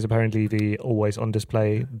charging because apparently the always on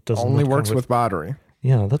display doesn't only works with battery.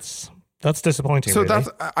 Yeah, that's disappointing. So really.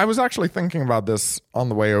 I was actually thinking about this on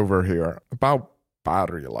the way over here about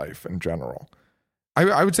battery life in general.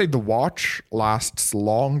 I would say the watch lasts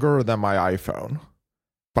longer than my iPhone,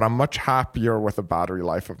 but I'm much happier with the battery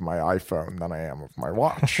life of my iPhone than I am of my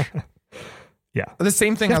watch. Yeah. The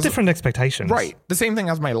same thing as different expectations. Right. The same thing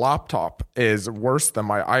as my laptop is worse than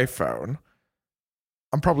my iPhone.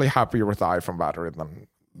 I'm probably happier with the iPhone battery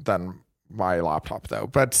than my laptop though.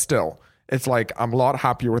 But still, it's like I'm a lot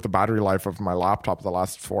happier with the battery life of my laptop that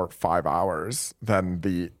lasts for 5 hours than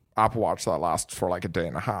the Apple Watch that lasts for like a day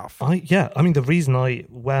and a half. I mean, the reason I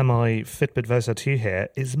wear my Fitbit Versa 2 here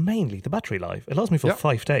is mainly the battery life. It lasts me for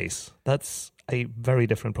 5 days. That's a very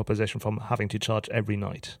different proposition from having to charge every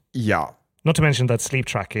night. Yeah. Not to mention that sleep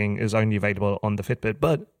tracking is only available on the Fitbit,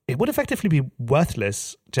 but it would effectively be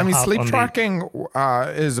worthless to have sleep on tracking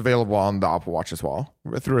is available on the Apple Watch as well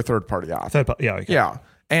through a third-party app. Yeah, okay. Yeah.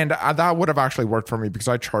 And that would have actually worked for me because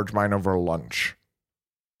I charge mine over lunch.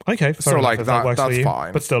 Okay, so enough, like that works that's for you.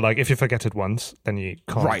 fine. But still, like if you forget it once, then you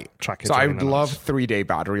can't track it. So I would love 3-day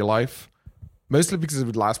battery life, mostly because it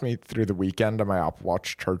would last me through the weekend and my Apple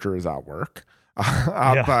Watch charger is at work.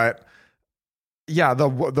 But yeah, the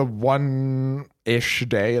 1-ish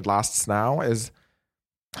day it lasts now is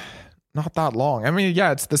not that long. I mean,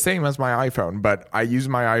 yeah, it's the same as my iPhone, but I use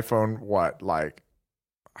my iPhone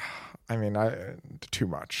too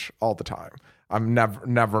much all the time. I'm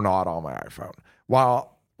never not on my iPhone.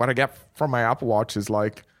 While what I get from my Apple Watch is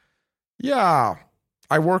like, yeah,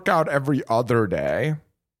 I work out every other day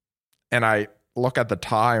and I look at the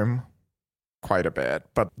time quite a bit,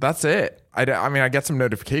 but that's it. I mean, I get some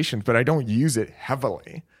notifications, but I don't use it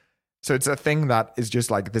heavily. So it's a thing that is just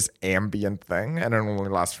like this ambient thing and it only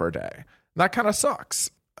lasts for a day. That kind of sucks.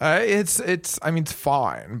 It's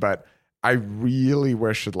fine, but I really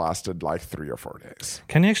wish it lasted like 3 or 4 days.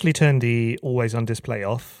 Can you actually turn the always on display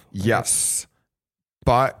off? Yes,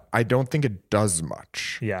 but I don't think it does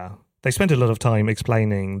much. Yeah. They spent a lot of time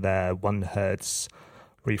explaining their 1 hertz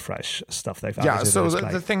refresh stuff they've added. Yeah, so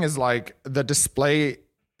the thing is like the display,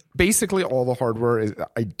 basically all the hardware is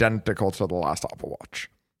identical to the last Apple Watch,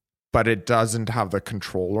 but it doesn't have the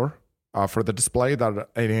controller for the display that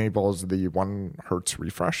enables the 1 hertz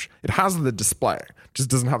refresh. It has the display, just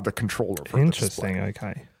doesn't have the controller for the display. Interesting,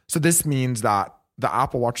 okay. So this means that the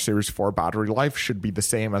Apple Watch Series 4 battery life should be the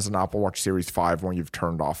same as an Apple Watch Series 5 when you've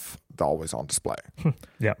turned off the always on display.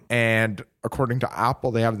 Yeah. And according to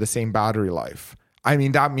Apple, they have the same battery life. I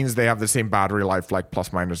mean, that means they have the same battery life, like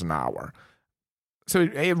plus minus an hour. So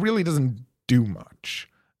it really doesn't do much.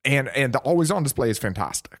 And the always on display is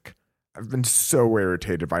fantastic. I've been so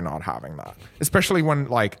irritated by not having that, especially when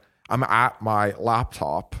like I'm at my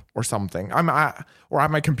laptop or something. I'm at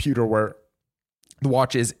my computer where the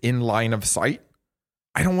watch is in line of sight.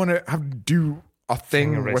 I don't want to have to do a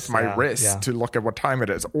thing with my wrist to look at what time it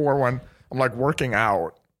is. Or when I'm like working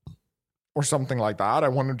out or something like that, I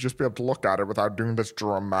want to just be able to look at it without doing this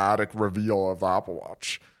dramatic reveal of the Apple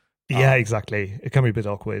Watch. Yeah, exactly. It can be a bit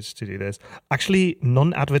awkward to do this. Actually,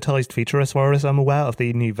 non-advertised feature as far as I'm aware of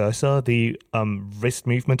the new Versa, the wrist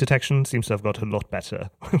movement detection seems to have got a lot better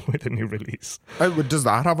with the new release. Does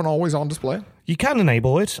that have an always-on display? You can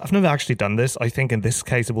enable it. I've never actually done this. I think in this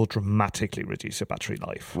case, it will dramatically reduce your battery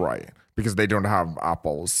life. Right, because they don't have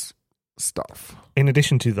Apple's stuff. In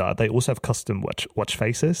addition to that, they also have custom watch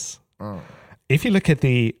faces. Oh. If you look at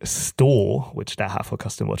the store, which they have for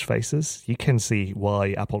custom watch faces, you can see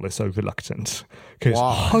why Apple is so reluctant. Because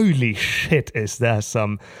holy shit, is there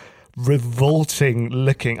some revolting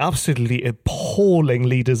looking, absolutely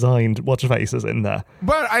appallingly designed watch faces in there.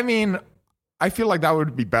 But I mean, I feel like that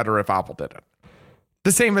would be better if Apple did it.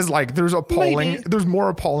 The same as like there's more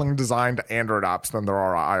appalling designed Android apps than there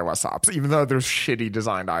are iOS apps, even though there's shitty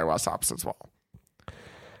designed iOS apps as well.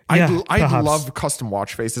 Yeah, I love custom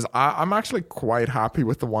watch faces. I'm actually quite happy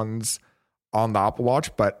with the ones on the Apple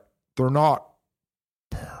Watch, but they're not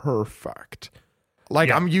perfect.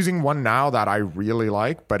 I'm using one now that I really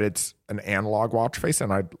like, but it's an analog watch face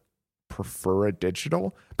and I'd prefer a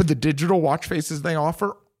digital. But the digital watch faces they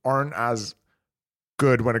offer aren't as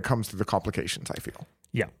good when it comes to the complications, I feel.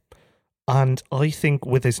 Yeah. And I think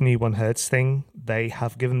with this new 1 Hz thing, they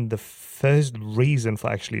have given the first reason for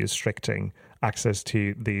actually restricting access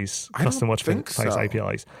to these custom watch face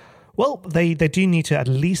APIs. Well, they do need to at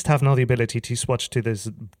least have now the ability to switch to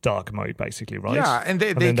this dark mode, basically, right? Yeah, and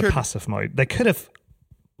they then could, the passive mode. They could have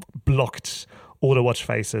blocked all the watch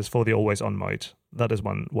faces for the always-on mode. That is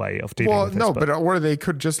one way of dealing with this. Or they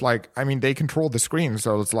could just they control the screen,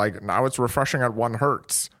 so it's like now it's refreshing at 1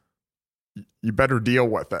 Hertz. You better deal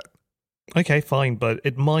with it. Okay, fine, but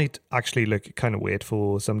it might actually look kind of weird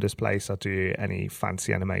for some displays that do any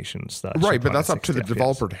fancy animations. Right, but that's up to the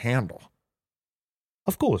developer to handle.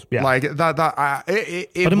 Of course, yeah. Like that. But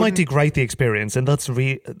it might degrade the experience, and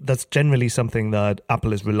that's generally something that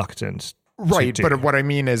Apple is reluctant. Right, to do. But what I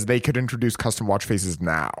mean is they could introduce custom watch faces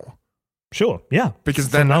now. Sure, yeah.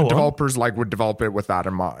 Because then developers would develop it with that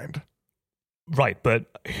in mind. Right, but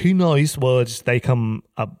who knows what they come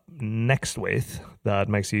up next with that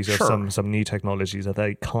makes use of some new technologies that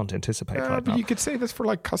they can't anticipate right now. You could say this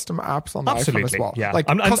for custom apps on the iPhone as well. Yeah.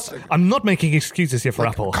 I'm not making excuses here for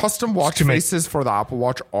Apple. Custom watch faces for the Apple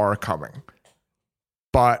Watch are coming.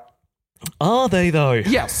 But are they though?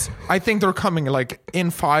 Yes. I think they're coming.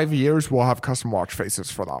 In 5 years, we'll have custom watch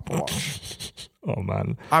faces for the Apple Watch. Oh,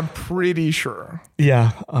 man. I'm pretty sure.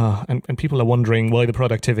 Yeah. And people are wondering why the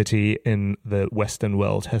productivity in the Western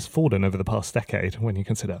world has fallen over the past decade when you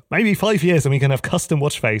consider maybe 5 years and we can have custom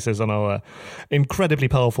watch faces on our incredibly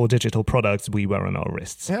powerful digital products we wear on our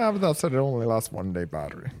wrists. Yeah, but that said, it only lasts 1 day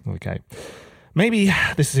battery. Okay. Maybe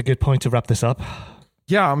this is a good point to wrap this up.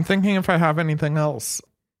 Yeah, I'm thinking if I have anything else.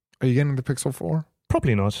 Are you getting the Pixel 4?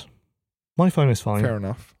 Probably not. My phone is fine. Fair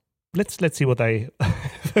enough. Let's see what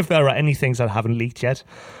if there are any things that haven't leaked yet,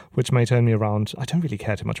 which may turn me around. I don't really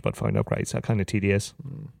care too much about phone upgrades. They're kind of tedious.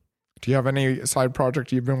 Do you have any side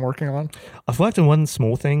project you've been working on? I've worked on one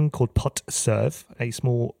small thing called PotServe, a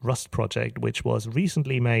small Rust project, which was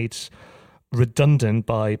recently made redundant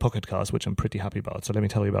by Pocket Cast, which I'm pretty happy about. So let me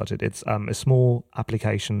tell you about it. It's a small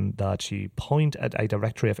application that you point at a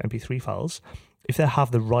directory of MP3 files. If they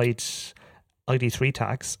have the right ID3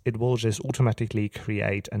 tags, it will just automatically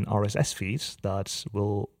create an RSS feed that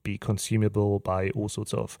will be consumable by all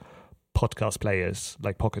sorts of podcast players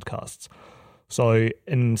like Pocket Casts. So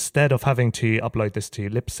instead of having to upload this to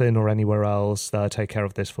Libsyn or anywhere else that take care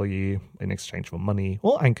of this for you in exchange for money,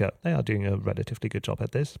 or Anchor, they are doing a relatively good job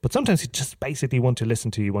at this. But sometimes you just basically want to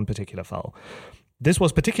listen to one particular file. This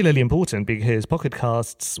was particularly important because Pocket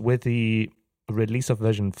Casts, with the release of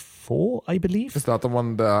version 4, I believe. Is that the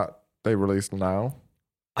one that they released now?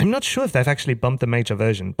 I'm not sure if they've actually bumped the major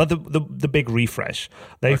version, but the big refresh.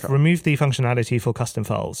 They've removed the functionality for custom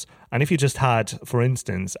files. And if you just had, for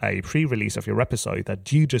instance, a pre-release of your episode that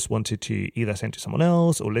you just wanted to either send to someone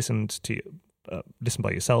else or listen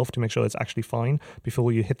by yourself to make sure it's actually fine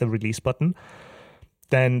before you hit the release button,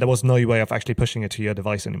 then there was no way of actually pushing it to your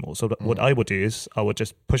device anymore. So what I would do is I would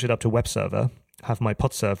just push it up to web server, have my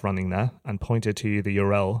PodServe running there, and point it to the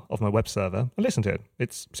URL of my web server and listen to it.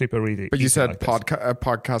 It's super easy. But you said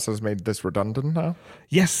Podcast has made this redundant now?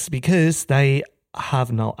 Yes, because they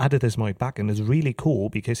have now added this mode back, and it's really cool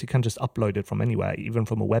because you can just upload it from anywhere, even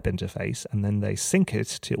from a web interface, and then they sync it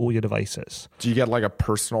to all your devices. Do you get like a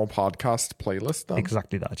personal podcast playlist then?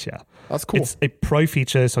 Exactly that, yeah. That's cool. It's a pro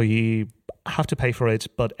feature, so you have to pay for it,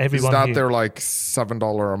 but everyone... Is that their like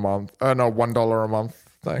 $7 a month? No, $1 a month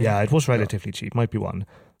thing? Yeah, it was relatively cheap, might be one.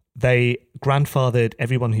 They grandfathered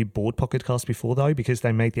everyone who bought Pocket Cast before, though, because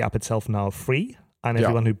they made the app itself now free. And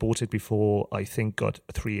everyone who bought it before, I think, got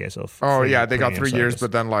 3 years of... Oh, yeah, they got 3 years, service.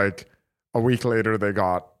 But then like a week later, they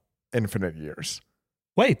got infinite years.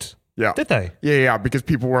 Wait, Yeah. did they? Yeah, because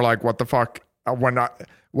people were like, what the fuck?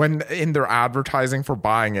 When in their advertising for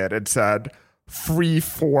buying it, it said free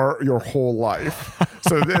for your whole life.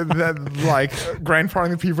 So then like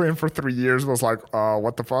grandfathering people in for 3 years was like,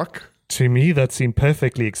 what the fuck? To me, that seemed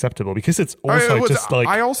perfectly acceptable because it's also just like...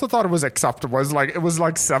 I also thought it was acceptable. It was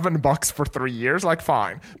like $7 for 3 years. Like,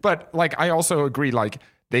 fine. But like, I also agree, like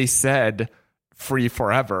they said free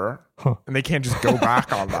forever and they can't just go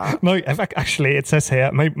back on that. No, in fact, actually, it says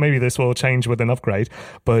here, maybe this will change with an upgrade,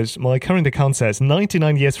 but my current account says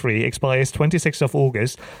 99 years free, expires 26th of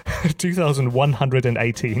August,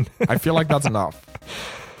 2118. I feel like that's enough.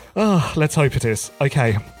 Oh, let's hope it is.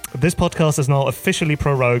 Okay. This podcast is now officially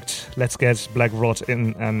prorogued. Let's get Black Rod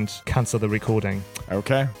in and cancel the recording.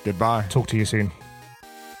 Okay, goodbye. Talk to you soon.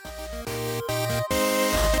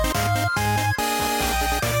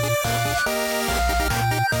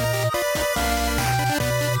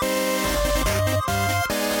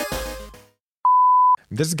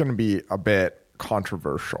 This is going to be a bit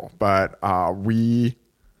controversial, but we...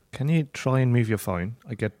 Can you try and move your phone?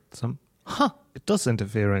 I get some... It does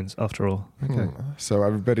interference after all. Okay. So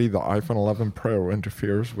everybody, the iPhone 11 Pro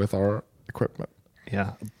interferes with our equipment.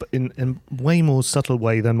 Yeah, but in way more subtle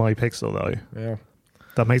way than my Pixel, though. Yeah.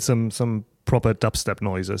 That made some proper dubstep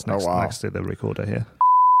noises next to the recorder here.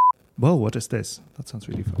 Whoa, what is this? That sounds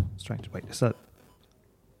really strange. Wait, is that...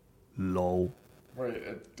 LOL. Wait,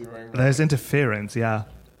 it's doing... There's interference, yeah.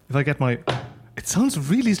 If I get my... It sounds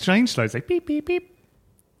really strange, though. It's like beep, beep, beep.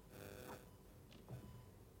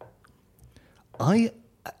 I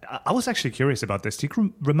was actually curious about this. Do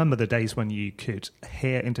you remember the days when you could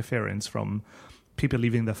hear interference from people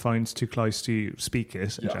leaving their phones too close to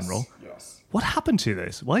speakers in general? Yes. What happened to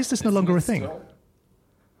this? Why is this no longer a thing?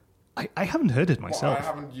 I haven't heard it myself. Well,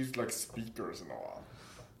 I haven't used like speakers in a while.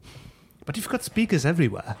 But you've got speakers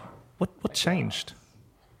everywhere. What changed?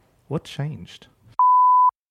 What changed?